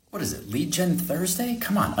What is it, Lead Gen Thursday?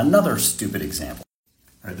 Come on, another stupid example.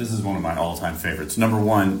 All right, this is one of my all-time favorites. Number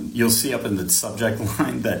one, you'll see up in the subject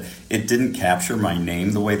line that it didn't capture my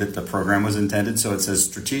name the way that the program was intended. So it says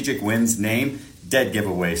strategic wins name, dead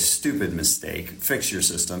giveaway, stupid mistake, fix your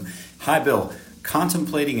system. Hi, Bill.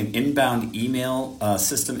 Contemplating an inbound email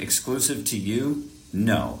system exclusive to you?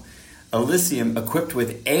 No. Elysium, equipped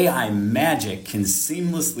with AI magic, can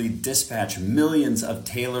seamlessly dispatch millions of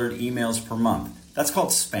tailored emails per month. That's called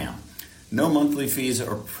spam. No monthly fees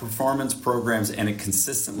or performance programs, and it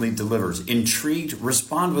consistently delivers. Intrigued?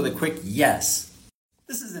 Respond with a quick yes.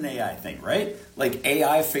 This is an AI thing, right? Like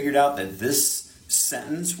AI figured out that this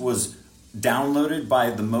sentence was downloaded by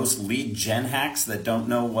the most lead gen hacks that don't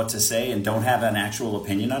know what to say and don't have an actual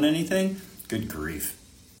opinion on anything. Good grief.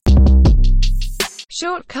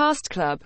 Shortcast Club.